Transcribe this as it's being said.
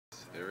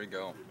Here we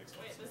go. Wait,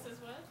 this is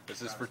what?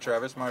 This is for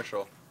Travis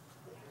Marshall.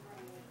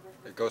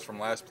 It goes from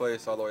last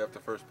place all the way up to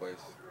first place.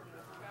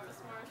 Travis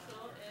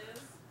Marshall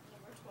is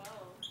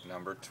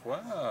Number number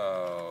 12.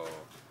 12.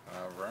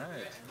 All right.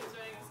 Who's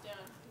writing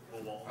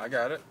this down? I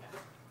got it.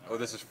 Oh,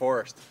 this is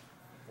Forrest.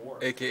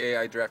 AKA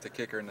I drafted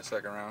kicker in the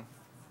second round.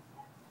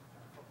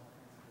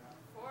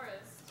 Forrest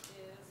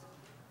is,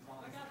 oh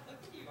my god, look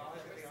at you,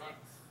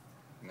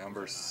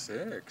 number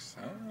 6. Number 6.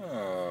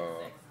 Oh.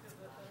 6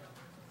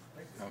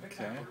 is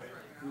Okay.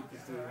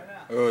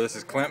 Oh, this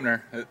is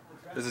Klempner.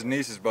 This is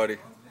Niece's buddy.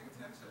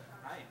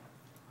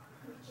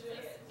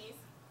 Niece.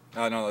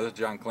 Oh, no, this is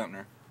John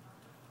Klempner.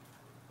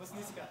 What's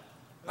Nice got?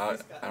 I don't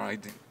know. Well,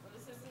 this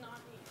is not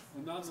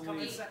Niece. Not in the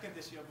coming lead. second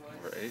this year, boy.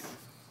 Number 8.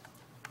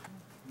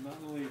 Not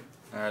in the lead.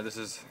 All right, this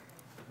is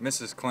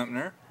Mrs.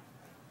 Klempner.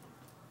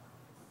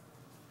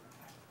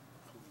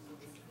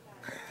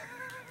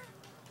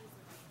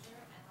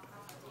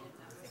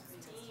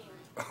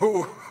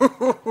 Oh.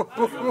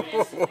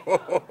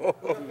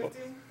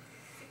 16.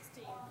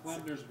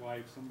 Klempner's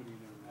wife, somebody knew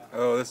that.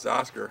 Oh, this is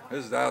Oscar.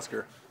 This is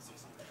Oscar.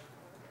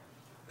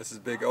 This is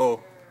Big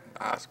O.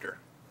 Oscar.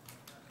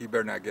 He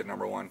better not get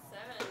number 1.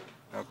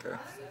 7. Okay.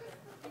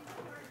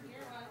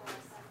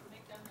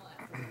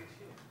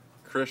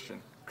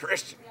 Christian.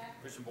 Christian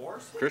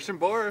Boris? Christian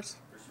Boris.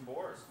 Christian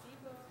Boris.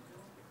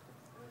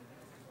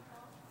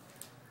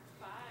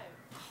 5.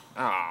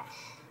 Ah.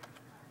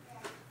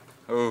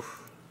 Oh.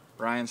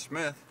 Ryan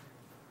Smith.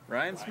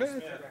 Ryan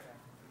Smith.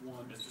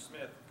 Mr.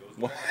 Smith goes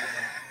What? back.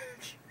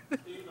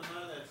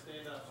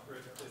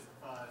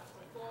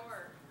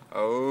 4.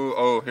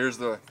 Oh, here's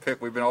the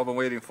pick we've all been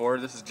waiting for.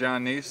 This is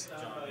John Niece.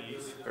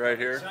 Right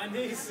here.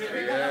 Chinese.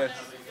 Yes.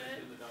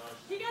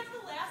 He got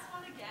the last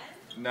one again?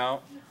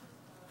 No.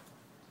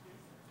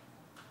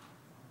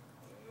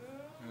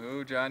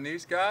 Oh, John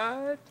Niece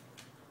got.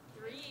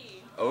 3.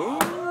 Oh.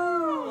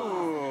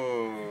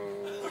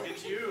 Look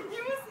at you.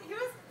 He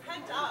was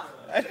pent up.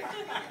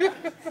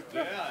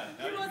 Yeah.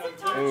 He wasn't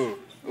touched.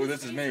 Oh,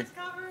 this is me. His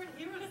covered.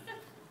 He was.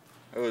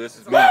 Oh, this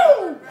is me.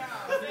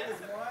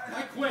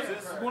 I quit.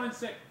 This is 1 and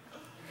 6.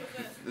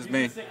 This is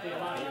me. You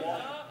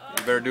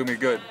better do me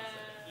good.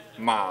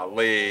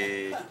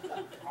 Molly.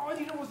 All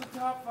you know was the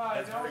top 5.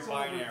 That's very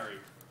binary.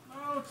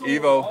 Oh, it's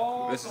Evo.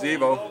 all- This is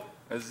Evo.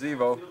 This is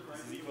Evo.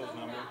 This is Evo's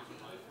number.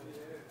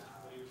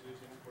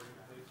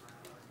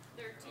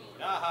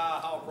 13. Aha,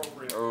 how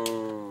appropriate.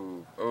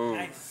 Oh.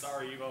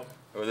 Sorry, Evo.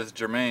 Oh, this is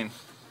Jermaine.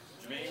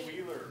 Jermaine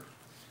Wheeler.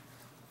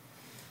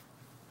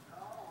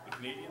 The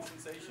Canadian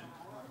sensation.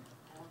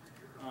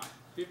 All right,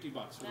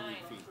 $50 for the 9. league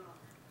fee.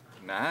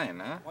 9,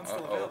 huh? One's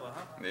still available,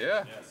 huh? Yeah.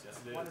 Yes, yes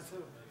it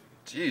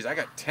is. Jeez, I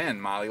got 10,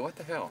 Molly. What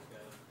the hell?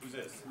 Who's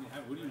this?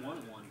 Who do you want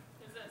at 1?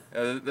 Who's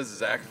this? This is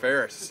Zach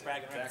Ferris.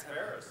 Zach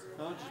Ferris.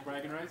 Huh? Just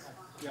bragging rights?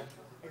 Yeah.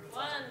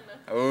 1.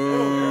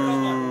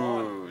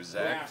 Oh,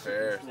 Zach Massive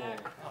Ferris.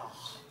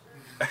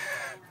 control.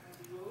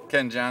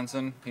 Ken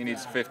Johnson. He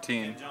needs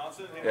 15. Ken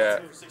Johnson. Yeah.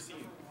 Number 16.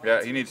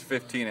 Yeah, he needs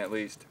 15 at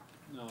least.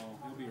 No,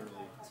 he'll be early.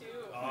 2.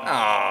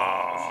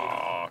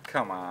 Oh,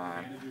 come on.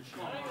 I don't even know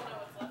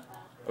what's left.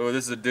 Oh,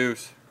 this is a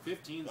deuce.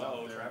 15's Uh-oh,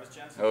 out there. Travis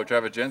Jensen. Oh,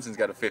 Travis Jensen's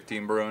got a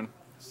 15 brewing.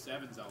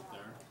 7's out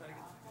there.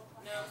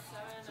 No,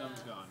 7.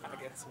 7's gone.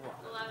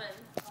 11.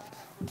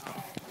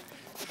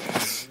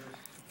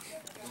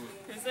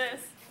 Who's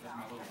this?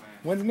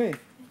 When's me?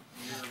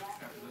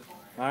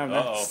 I'm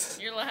Uh-oh.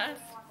 last. You're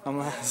last. I'm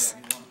last.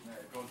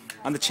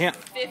 I'm the champ.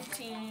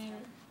 15.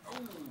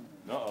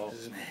 Uh-oh.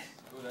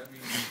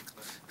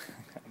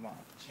 Come on.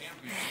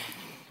 Champion.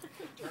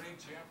 Turning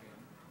champion.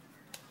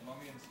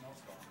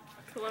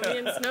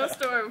 Colombian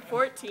snowstorm.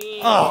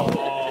 14.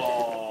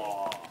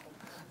 Oh.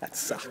 That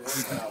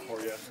sucks. Out for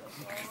you.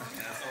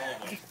 That's all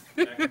of them.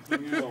 That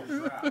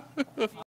concludes